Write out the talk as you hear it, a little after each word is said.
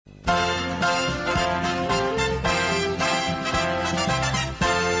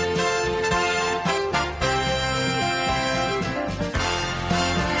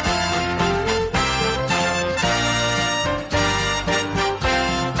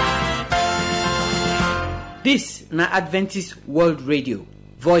This na Adventist World Radio,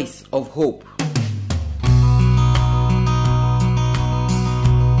 Voice of Hope.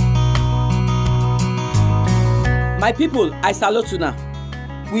 My people, I salute you now.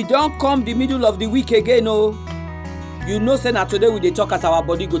 We don't come the middle of the week again, oh. You know, say na today we dey talk as our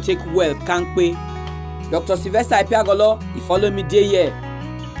body go take well, kampe. Dr. Sylvester Ipiagolo, he follow me dey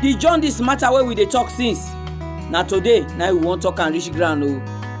here. The jaundice matter where we dey talk since. Na today, now we wan talk and reach ground,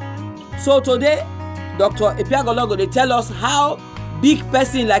 oh. So today, Dr. Ipiagolo go dey tell us how big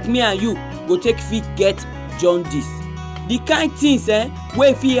person like me and you go take fit get jaundice. The kind things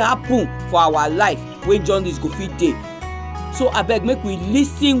wey fit happen for our life when jaundice go fit dey. So abeg make we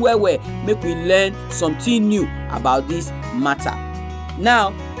listen well, make we learn something new about this matter.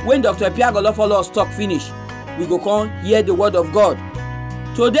 Now, when Dr. Ipiagolo follow us talk finish, we go come hear the word of God.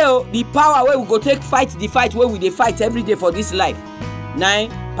 Today, the power wey we go take fight the fight wey we dey fight every day for this life.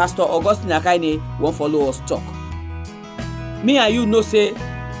 Now, Pastor Augustine Akaine wan follow us talk. Me and you know say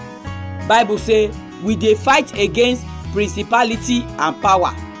Bible say we dey fight against principality and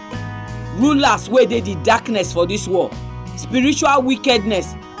power, rulers wey dey the darkness for this world, spiritual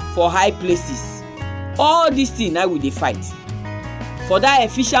wickedness for high places. All these things now we dey fight. For that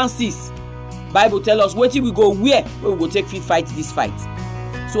Ephesians 6, Bible tell us wetin we go wear when we go take fit fight this fight.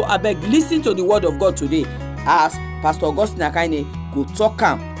 So abeg listen to the word of God today as Pastor Augustine Akaine go talk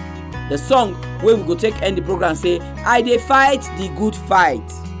am. The song wey we go take end the program say, I dey fight the good fight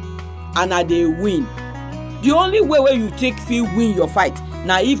and I dey win. The only way wey you take fit win your fight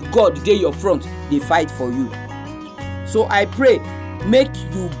na if God dey your front dey fight for you. So I pray make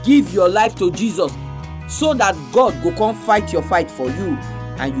you give your life to Jesus so that God go come fight your fight for you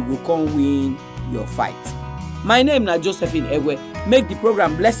and you go come win your fight. My name na Josephine Ewe. Make the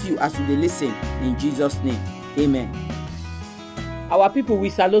program bless you as you dey listen in Jesus' name. Amen. Our people, we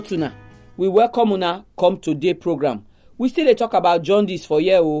salute una. We welcome una come today program. We still dey talk about jaundice for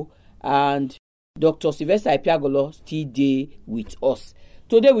here, and Dr. Sylvester Ipiagolo still dey with us.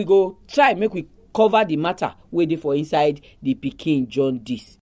 Today we go try make we cover the matter wey dey for inside the pikin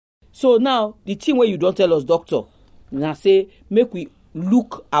jaundice. So now the thing wey you don tell us, doctor, na say make we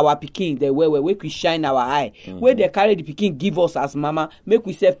look our pikin the well, make we shine our eye. Where they carry the pikin give us as mama, make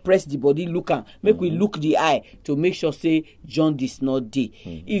we self press the body, look am, make we look the eye to make sure say jaundice not dey.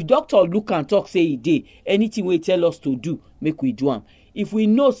 If doctor look and talk say e dey, anything we tell us to do, make we do am. If we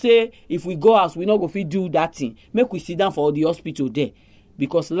know say if we go house we not go fit do that thing, make we sit down for the hospital there,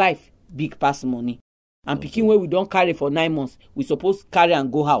 because life big pass money. And pikin wey we don carry for 9 months, we suppose carry and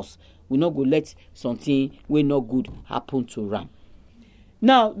go house. We not go let something wey not good happen to am.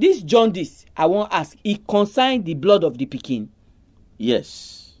 Now, this jaundice, I want ask, it concerns the blood of the pikin?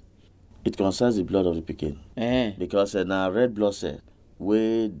 Yes, it concerns the blood of the pikin. Because now red blood cell,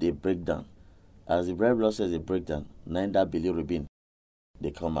 where they break down. As the red blood cells they break down, that bilirubin,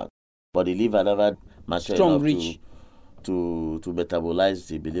 they come out. But the liver never mature enough to metabolize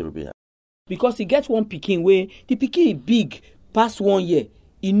the bilirubin. Because he gets one pikin where the pikin big, past 1 year,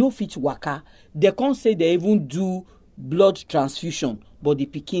 he no fit waka. They can't say they even do blood transfusion, but the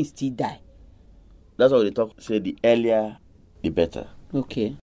pikin still die. That's why they talk, say the earlier the better.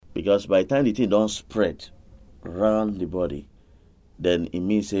 Okay. Because by the time the thing don't spread around the body, then it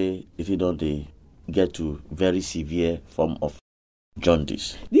means say if you don't get to very severe form of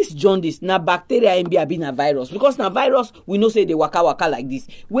jaundice. This jaundice na bacteria in be na virus, because na virus we know say they waka like this.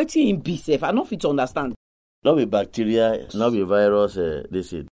 Wetin in be safe? I no fit understand. Not be bacteria, not be virus. They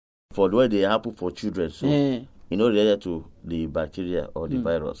say for the way they happen for children, so you know related to the bacteria or the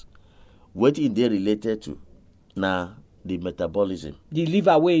virus. What is they related to? Now the metabolism. The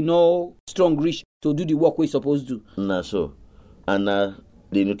liver way no strong reach to do the work we supposed to do. Nah, so and the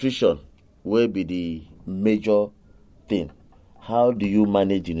nutrition will be the major thing. How do you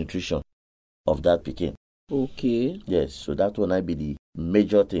manage the nutrition of that pikin? Okay. Yes, so that one might be the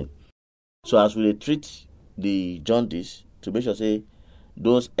major thing. So as we treat the jaundice, to make sure say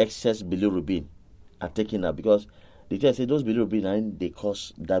those excess bilirubin are taken out, because they tell say those bilirubin they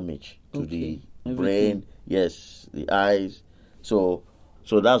cause damage to the brain, yes, the eyes. So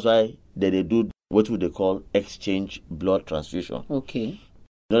that's why they do what would they call exchange blood transfusion. Okay.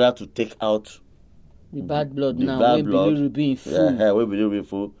 In order to take out the bad blood now, where bilirubin full. Where bilirubin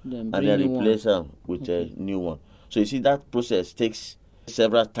full, and then replace them with a new one. So you see that process takes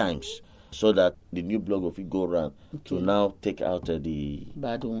several times, so that the new blood will go around to now take out the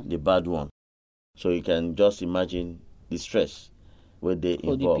bad one. The bad one. So you can just imagine the stress where they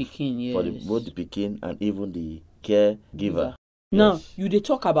involve the pikin, yes. For both the pikin and even the caregiver. Now you they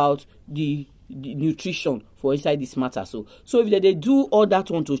talk about the the nutrition for inside this matter. So if they do all that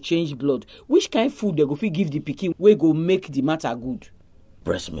one to change blood, which kind of food they go fit give the pikin wey go make the matter good?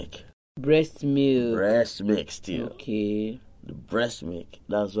 Breast milk. Breast milk. Breast milk still. Okay. The breast milk.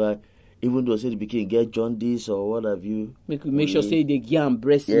 That's why even though say the pikin get jaundice or what have you, make sure say they give am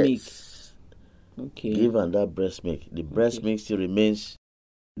breast milk. Okay. Give am that breast milk. The breast milk still remains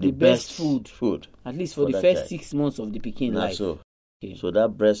the best food. At least for the first 6 months of the pikin life. So. Okay. So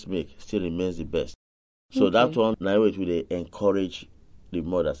that breast milk still remains the best. So that one, now we encourage the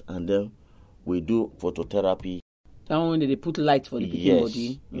mothers, and then we do phototherapy. That one they put light for the pikin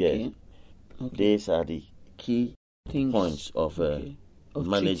body. Yes. Okay. These are the key points of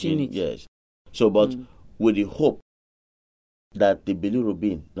managing it. Yes. So, but with the hope that the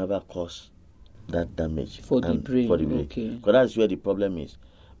bilirubin never cause that damage for the brain. Okay. Because that's where the problem is.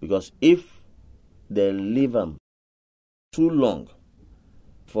 Because if they leave them too long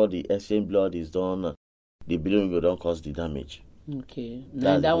before the exchange blood is done, the bilirubin don't cause the damage. Okay.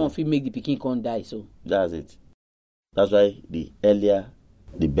 Now that one will make the pikin can't die. So that's it. That's why the earlier,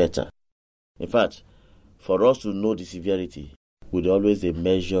 the better. In fact, for us to know the severity, we'd always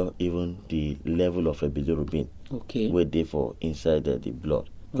measure even the level of a bilirubin. Okay. Where they for inside the blood.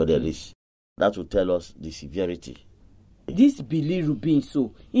 Because there is, that will tell us the severity. This bilirubin,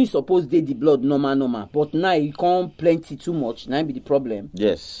 so he suppose dey the blood normal, but now it can't plenty too much. Now be the problem.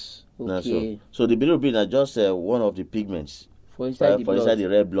 Yes. Okay. So the bilirubin are just one of the pigments for inside the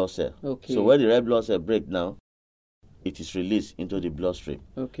red blood cell. Okay. So when the red blood cell break now, it is released into the bloodstream.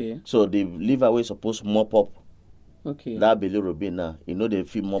 Okay. So the liver is supposed to mop up. Okay. That bilirubin now, they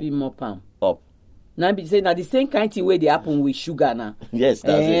feel mop up. Now be saying that the same kind of way they happen with sugar now. Yes,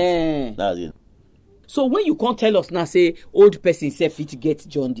 that's it. That's it. So when you can't tell us now, say old person say fit get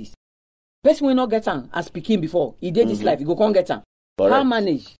jaundice, person will not get am as pikin before. He did this life, he go can't get am. How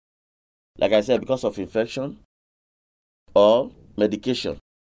manage? Like I said, because of infection or medication.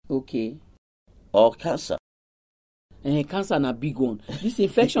 Okay. Or cancer. Cancer na big one. This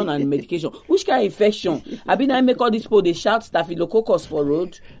infection and medication. Which kind of infection? I been I make all these people they shout staphylococcus for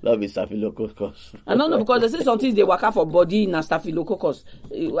road. Love is staphylococcus. I don't know because they say something they work out for body in a staphylococcus.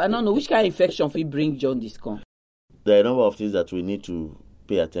 I don't know which kind of infection will bring jaundice come. There are a number of things that we need to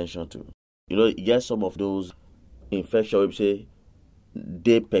pay attention to. You get some of those infections we say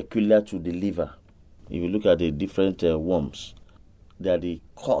they peculiar to the liver. If you look at the different worms, they are the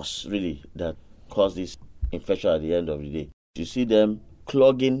cause really that cause this infection at the end of the day. You see them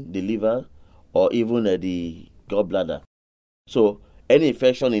clogging the liver or even the gallbladder. So any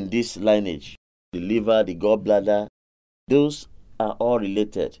infection in this lineage, the liver, the gallbladder, those are all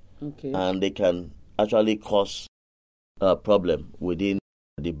related. Okay. And they can actually cause a problem within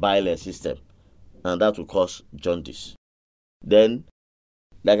the bile system, and that will cause jaundice. Then,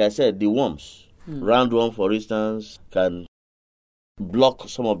 like I said, the worms, roundworm for instance, can block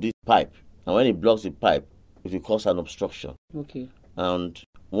some of this pipe. And when it blocks the pipe, it will cause an obstruction. Okay. And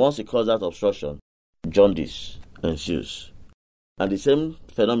once it causes that obstruction, jaundice ensues. And the same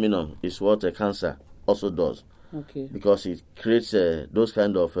phenomenon is what a cancer also does. Okay. Because it creates those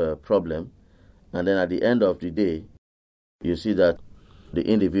kind of problem. And then at the end of the day, you see that the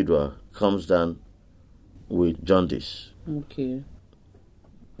individual comes down with jaundice. Okay.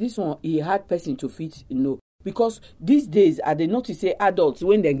 This one, a hard person to fit, because these days, I they notice say adults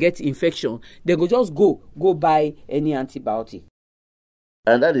when they get infection, they go just go buy any antibiotic.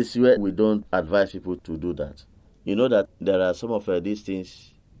 And that is where we don't advise people to do that. You know that there are some of these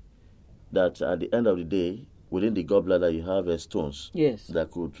things that at the end of the day, within the gallbladder, you have stones. Yes.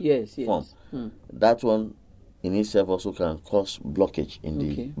 That could form. That one in itself also can cause blockage in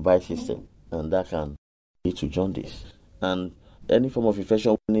the bile system, and that can lead to jaundice. And any form of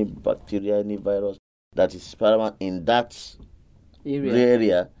infection, any bacteria, any virus that is paramount in that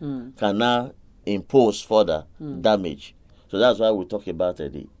area can now impose further damage. So that's why we talk about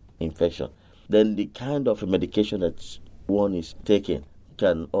the infection. Then the kind of medication that one is taking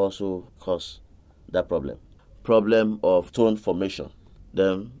can also cause that problem. Problem of stone formation.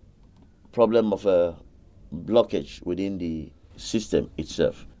 Then problem of blockage within the system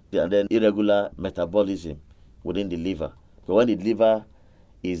itself. And then irregular metabolism within the liver. So when the liver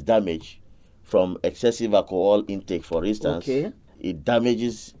is damaged from excessive alcohol intake, for instance, it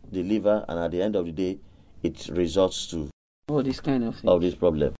damages the liver, and at the end of the day, it results to all this kind of this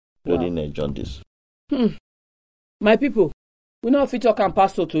problem, including jaundice. My people, we know if we talk and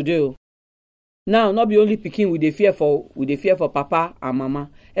pastor today. Now, not be only pikin we dey fear for papa and mama,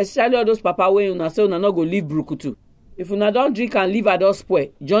 especially all those papa wey una say una no go leave brukutu. If una don't drink and liver don spoil,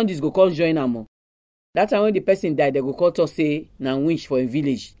 jaundice go come join am. That time when the person die, they go call us say na winch for a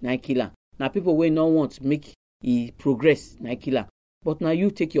village, na kill am. Now people wey no want make e progress na kill am. But now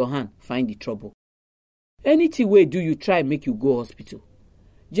you take your hand, find the trouble. Anything wey do you try make you go hospital.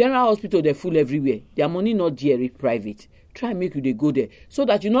 General hospital dey full everywhere. Their money not there, private. Try make you dey go there so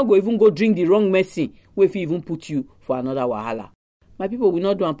that you not go even go drink the wrong medicine wey fit even put you for another wahala. My people, we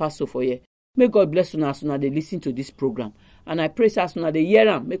not do am pass so for here. May God bless una as una dey listen to this program. And I pray as una dey hear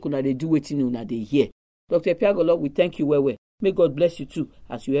am, make una dey do wetin una dey hear. Dr. Epiagolo, we thank you well. May God bless you too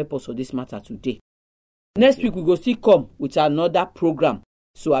as you help us for this matter today. Next week we go still come with another program.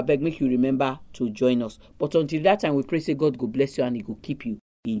 So I beg make you remember to join us. But until that time, we pray say God go bless you and He go keep you.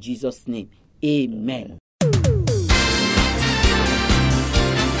 In Jesus' name, amen.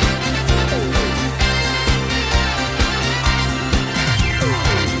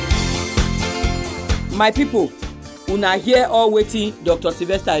 My people, una hear all wetin Dr.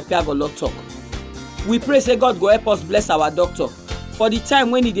 Sylvester Epiagolo talk. We pray say God go help us bless our doctor for the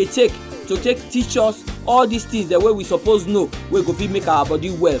time when he dey take to teach us all these things the way we suppose know wey go fit make our body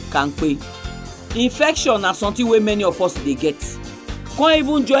well kampe. Infection na something wey many of us dey get. Come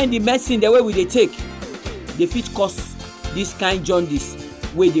even join the medicine the way we dey take, dey fit cause this kind jaundice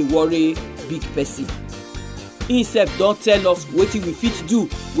wey dey worry big person. He sef don tell us wetin we fit do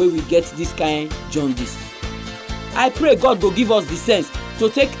when we get this kind jaundice. I pray God go give us the sense to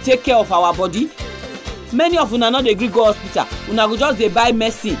take care of our body. Many of una no dey gree go hospital, una go just dey buy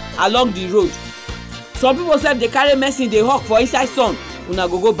medicine along the road. Some people sef dey carry medicine dey hawk for inside sun, una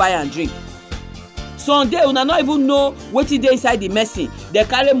go buy and drink. Some day una no even know wetin dey inside the medicine. Dey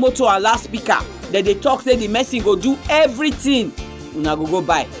carry motor and loudspeaker, dey talk say the medicine go do everything, una go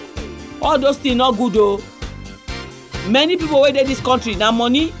buy. All those things no good o. Many people wey dey this country na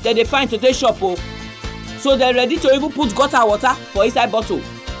money dem dey find to take shop o. So dem ready to even put gutter water for inside bottle,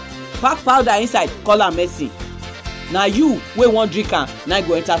 pack powder inside, call am medicine. Na you wey wan drink am na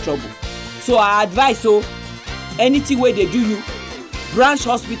go enter trouble. So I advise anything wey dey do you, branch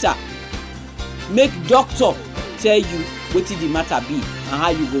hospital, make doctor tell you wetin the matter be and how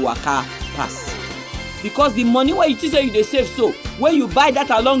you go waka pass. Because the money wey you think say you dey save, so when you buy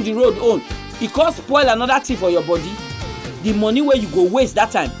that along the road own, e come spoil another thing for your body. The money wey you go waste that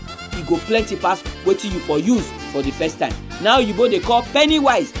time, e go plenty pass wetin you for use for the first time. Now you both dey call penny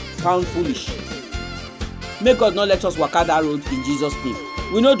wise, pound foolish. May God not let us waka that road in Jesus' name.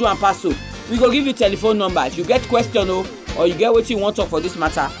 We no do am pass so. We go give you telephone number. If you get question or you get wetin you wan talk for this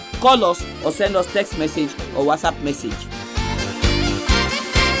matter, call us or send us text message or WhatsApp message.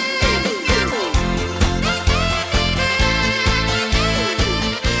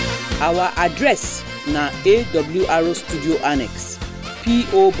 Our address na AWR Studio Annex,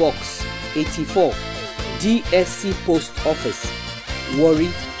 P.O. Box 84, DSC Post Office, Warri,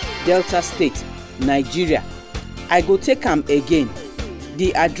 Delta State, Nigeria. I go take am again.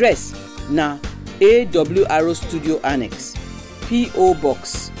 The address na AWR Studio Annex, P.O.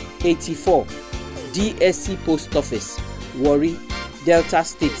 Box 84, DSC Post Office, Warri, Delta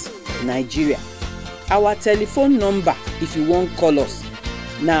State, Nigeria. Our telephone number if you wan call us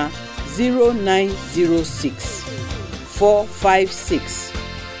na 0906 456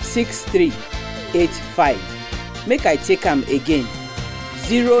 6385. Make I take am again.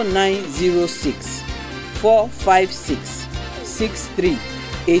 0906 456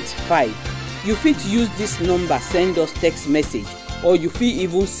 6385. You fit use this number send us text message or you fit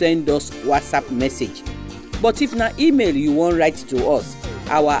even send us WhatsApp message. But if na email you wan write to us,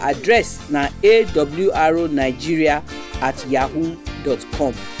 our address na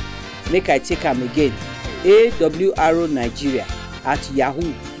awrnigeria@yahoo.com. Make I take am again.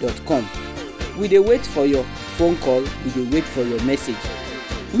 awrnigeria@yahoo.com. We dey wait for your phone call, we dey wait for your message.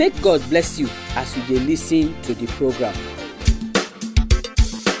 Make God bless you as you dey listen to the program.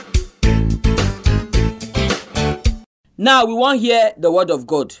 Now we wan hear the word of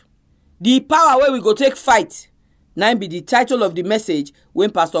God. The power wey we go take fight na be the title of the message when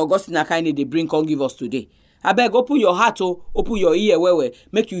Pastor Augustine Akane dey bring come give us today. Abeg, open your heart, open your ear well,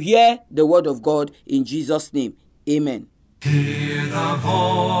 make you hear the word of God in Jesus' name. Amen. Hear the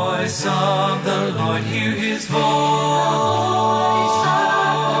voice of the Lord, hear his voice.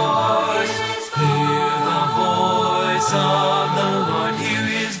 Hear the voice of the Lord, hear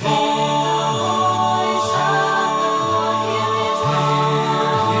his voice.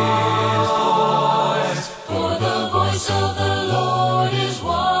 For the voice of the Lord is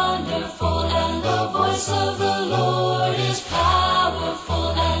wonderful, and the voice of the Lord is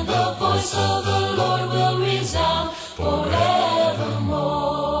powerful, and the voice of the Lord will resound forevermore.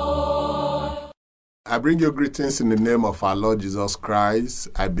 I bring you greetings in the name of our Lord Jesus Christ.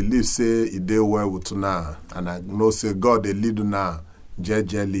 I believe say it dey well with una, and I know say God dey lead una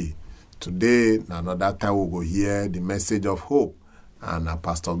jejely Today, another time we go hear the message of hope. And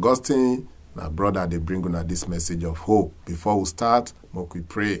Pastor Augustine, my brother, they bring on this message of hope. Before we start, we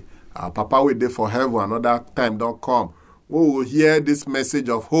pray. Our Papa we there for heaven, another time don't come. We will hear this message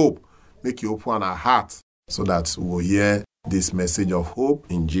of hope. Make you open our hearts so that we will hear this message of hope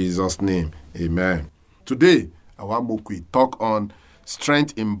in Jesus' name. Amen. Today, I want to talk on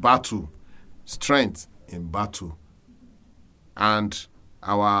strength in battle. Strength in battle. And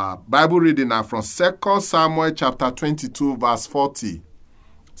our Bible reading are from 2 Samuel chapter 22 verse 40.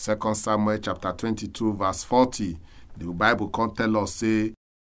 2 Samuel chapter 22 verse 40. The Bible can tell us, say,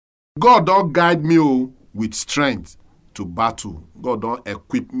 God don't guide me with strength to battle. God don't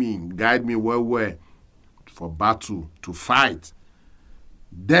equip me, guide me well for battle, to fight.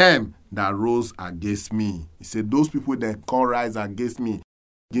 Them that rose against me. He said, those people that can rise against me,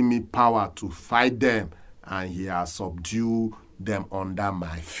 give me power to fight them, and he has subdued them under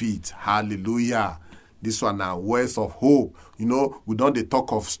my feet. Hallelujah. This one are words of hope. You know, we don't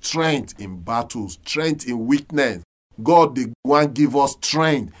talk of strength in battle, strength in weakness. God, the one give us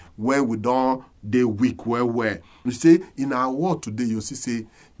strength when we don't they weak well. You see, in our world today, you see, say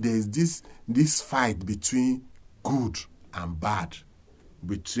there is this fight between good and bad,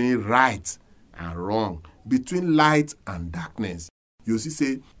 between right and wrong, between light and darkness. You see,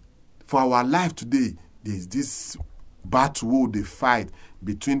 say for our life today, there is this battle they fight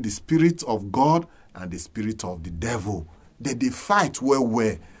between the spirit of God and the spirit of the devil. They fight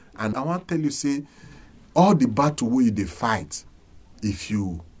well. And I want to tell you, say, all the battle where they fight, if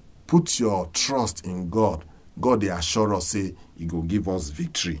you put your trust in God, God they assure us, say, he will give us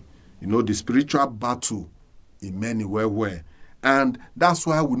victory. You know, the spiritual battle in many well. And that's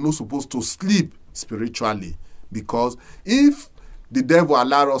why we're not supposed to sleep spiritually. Because if the devil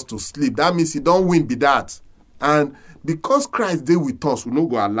allow us to sleep, that means he don't win be that. And because Christ dey with us, we no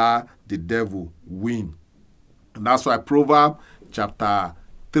go allow the devil win. And that's why Proverbs chapter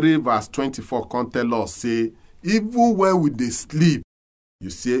 3 verse 24 can tell us, say, even when we dey sleep, you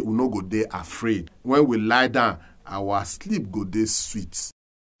say we no go dey afraid. When we lie down, our sleep go dey sweet.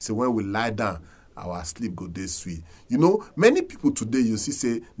 So when we lie down, our sleep go dey sweet. You know, many people today, you see,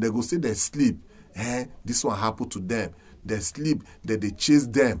 say, they go say they sleep. This one happen to them. They sleep, they chase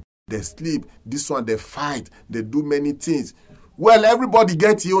them. They sleep, this one they fight, they do many things. Well, everybody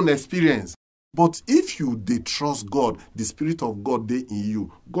gets your own experience. But if you they trust God, the Spirit of God they in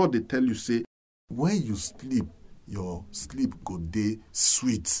you, God they tell you, say, when you sleep, your sleep go dey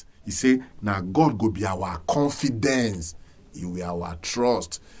sweet. He say, now God go be our confidence. He will be our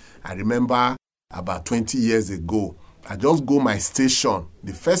trust. I remember about 20 years ago, I just go my station,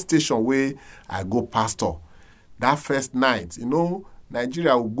 the first station where I go pastor. That first night, you know,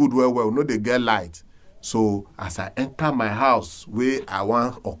 Nigeria will good well, no they get light. So as I enter my house where I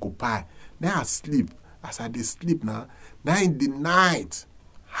want occupy, then I sleep. As I dey sleep now in the night,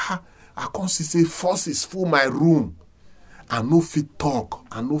 I can't see forces full my room. I no fit talk,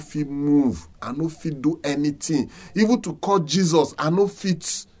 I no fit move, I no fit do anything. Even to call Jesus, I no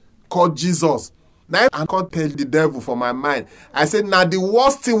fit call Jesus. Now I can't tell the devil for my mind. I said, now the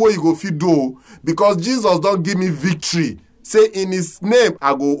worst thing where you go fit do, because Jesus don't give me victory. Say, in his name,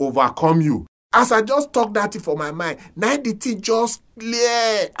 I go overcome you. As I just talk that thing for my mind, now the thing just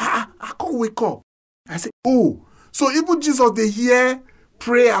clear. I can't wake up. I say, oh, so even Jesus, they hear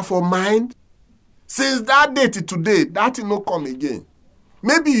prayer for mind. Since that day to today, that thing no come again.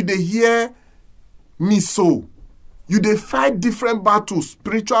 Maybe you they hear me so. You they fight different battles,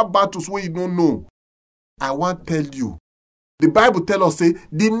 spiritual battles where you don't know. I want to tell you. The Bible tell us, say,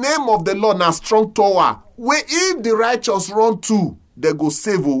 the name of the Lord na strong tower, where if the righteous run to, they go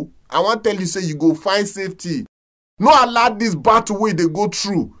save. I want to tell you, say, you go find safety. No allow this battle where they go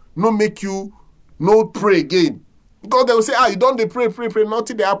through. No make you no pray again. Because they will say, you don't they pray,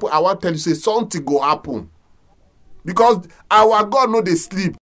 nothing they happen. I want to tell you, say, something go happen. Because our God know they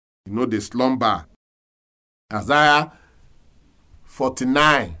sleep. You know they slumber. Isaiah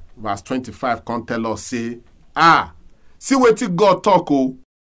 49 verse 25 can tell us, say, see wetin God talk,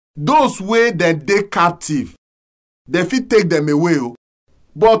 those way that they captive, they fit take them away,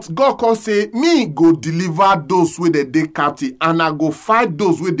 but God can say, me go deliver those way that they captive, and I go fight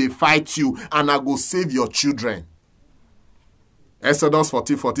those way they fight you, and I go save your children. Exodus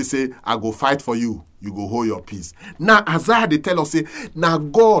 40:40 say, I go fight for you, you go hold your peace. Now Isaiah they tell us, say, now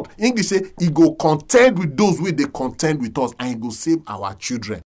God, English say, he go contend with those way they contend with us, and he go save our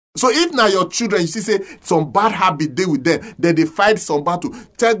children. So if now your children, you see, say some bad habit dey with them, then they fight some battle.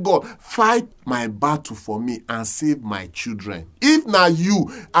 Tell God, fight my battle for me and save my children. If now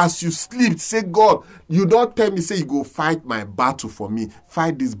you, as you sleep, say, God, you don't tell me, say you go fight my battle for me.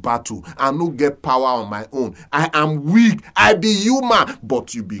 Fight this battle. I no get power on my own. I am weak. I be human.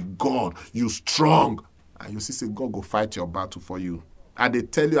 But you be God. You strong. And you see, say God go fight your battle for you. And they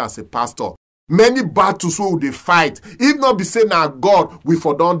tell you as a pastor, many battles wey we dey fight, if not be say na God, we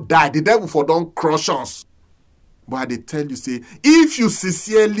for don die, the devil for don crush us. But I dey tell you, say, if you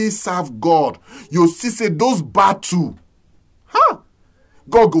sincerely serve God, you see, say, those battles,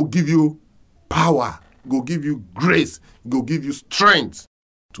 God go give you power, go give you grace, go give you strength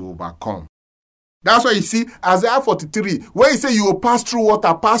to overcome. That's why you see, Isaiah 43, when he say you go pass through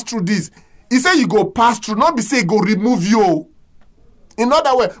water, pass through this, he say you go pass through, not be say he go remove you. In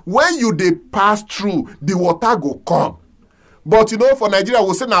other words, when you dey pass through, the water go come. But you know, for Nigeria,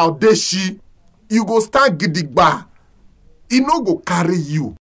 we say now deshi, you go stand gidigba. It no go carry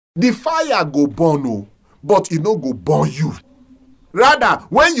you. The fire go burn you, but it no go burn you. Rather,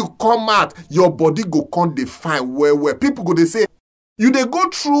 when you come out, your body go come define where people go they say, you dey go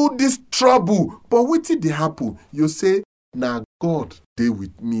through this trouble, but wetin dey happen? You say, now God dey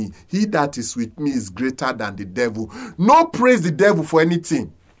with me. He that is with me is greater than the devil. No praise the devil for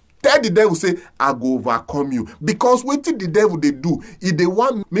anything. Tell the devil, say, I go overcome you. Because wetin the devil they do, if they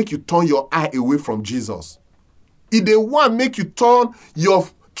want make you turn your eye away from Jesus. If they want make you turn your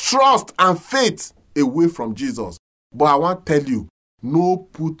trust and faith away from Jesus. But I want to tell you, no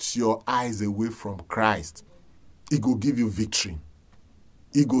put your eyes away from Christ. He go give you victory.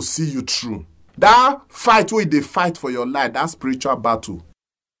 He go see you through. That fight where they fight for your life, that spiritual battle,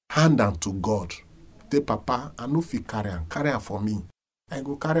 hand them to God. Say, Papa, I no fit carry am for me. I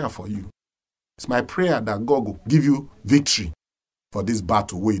go carry am for you. It's my prayer that God will give you victory for this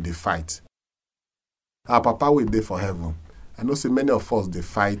battle where they fight. Our Papa will be for heaven. I know say many of us, they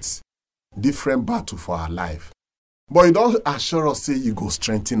fight different battle for our life. But you don't assure us, say you go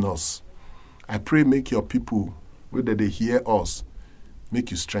strengthen us. I pray make your people, whether they hear us,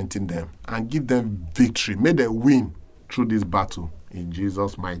 make you strengthen them and give them victory. May they win through this battle. In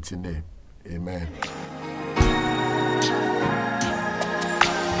Jesus' mighty name. Amen.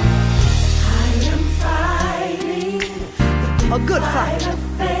 I am fighting A good fight. of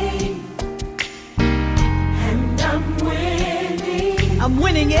faith, and I'm winning. I'm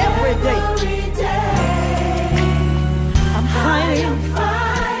winning every day. Every day. I'm fighting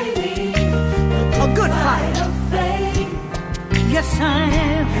Fighting a good fight. of faith, Yes, I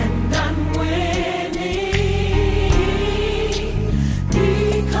am. and I'm winning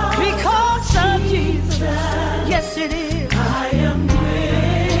Because of Jesus. Yes, it is. I am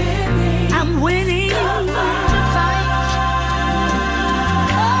winning. I'm winning the fight.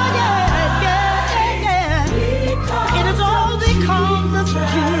 Oh, yeah. It is all because of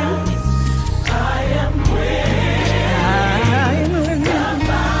Jesus. I am winning.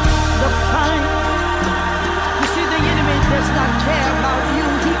 The fight. You see, the enemy does not care about you.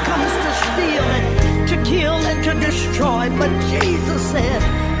 He comes to steal and to kill and to destroy. But Jesus said,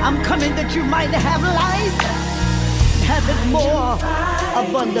 I'm coming that you might have life, have it more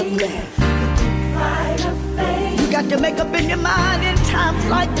abundantly. Fight of faith. You got to make up in your mind in times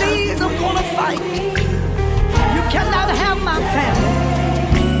like these, I'm gonna fight. You cannot have my family.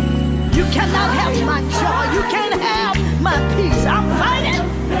 You cannot have my joy. You can't have my peace. I'm fighting.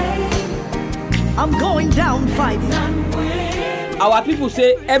 I'm going down fighting. Our people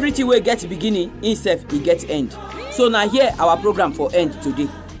say everything will get beginning, itself it get end. So now here our program for end today.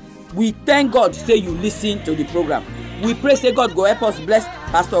 We thank God say you listen to the program. We pray say God go help us bless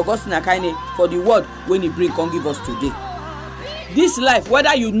Pastor Augustine Akaine for the word when he bring come give us today. This life,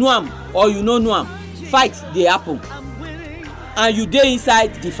 whether you know am or you no know am, fight dey happen. And you dey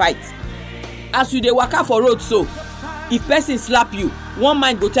inside the fight. As you dey waka for road so, if person slap you, one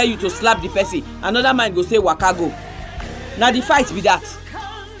mind go tell you to slap the person, another mind go say waka go. Na the fight be that.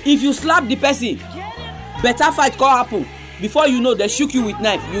 If you slap the person, better fight come happen. Before you know, they shoot you with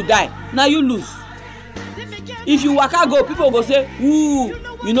knife, you die. Now you lose. If you waka go, people go say, ooh,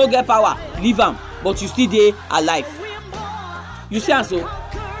 you no get power, leave am, but you still dey alive. You see am so?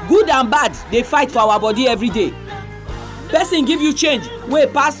 Good and bad, they fight for our body every day. Person give you change, wey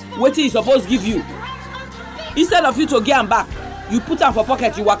pass wetin he suppose give you. Instead of you to get am back, you put am for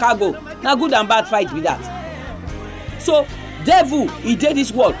pocket, you waka go. Na good and bad fight be that. So, devil, he dey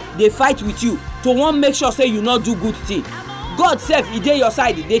this world, dey fight with you to wan make sure say you no do good thing. God sef, he dey your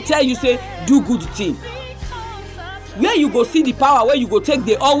side, dey tell you say do good thing. Where you go see the power where you go take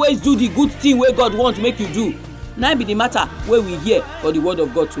dey always do the good thing wey God want make you do, na be the matter wey we hear for the word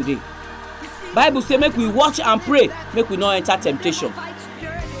of God today. Bible say make we watch and pray, make we not enter temptation.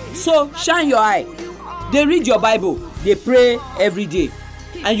 So shine your eye, dey read your Bible, dey pray every day,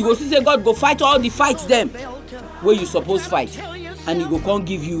 and you go see say God go fight all the fights them wey you suppose fight, and He go come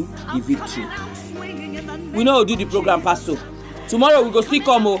give you the victory. We no do the program pastor. Tomorrow we go still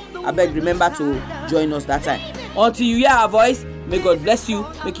come. Abeg remember to join us that time. Until you hear our voice, may God bless you,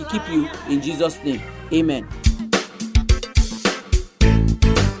 make He keep you in Jesus' name. Amen.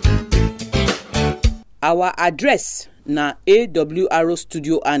 Our address na AWR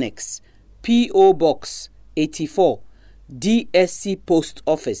Studio Annex, P.O. Box 84, DSC Post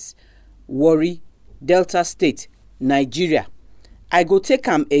Office, Warri, Delta State, Nigeria. I go take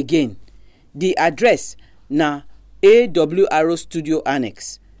am again. The address na AWR Studio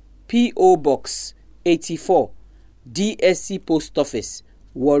Annex, P.O. Box 84, DSC Post Office,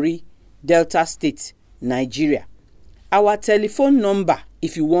 Warri, Delta State, Nigeria. Our telephone number,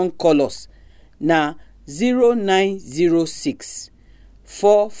 if you wan call us, na 0906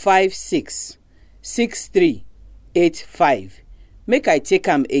 456 6385. Make I take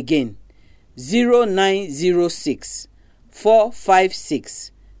am again. 0906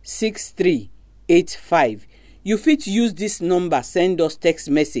 456 6385. You fit use this number send us text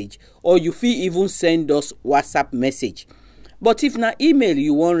message, or you fit even send us WhatsApp message. But if na email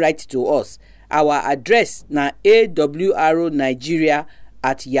you wan write to us, our address na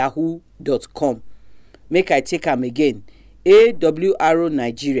awrnigeria@yahoo.com. Make I take am again.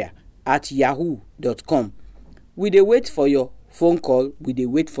 awrnigeria@yahoo.com. We dey wait for your phone call, we dey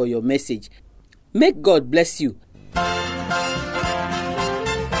wait for your message. Make God bless you.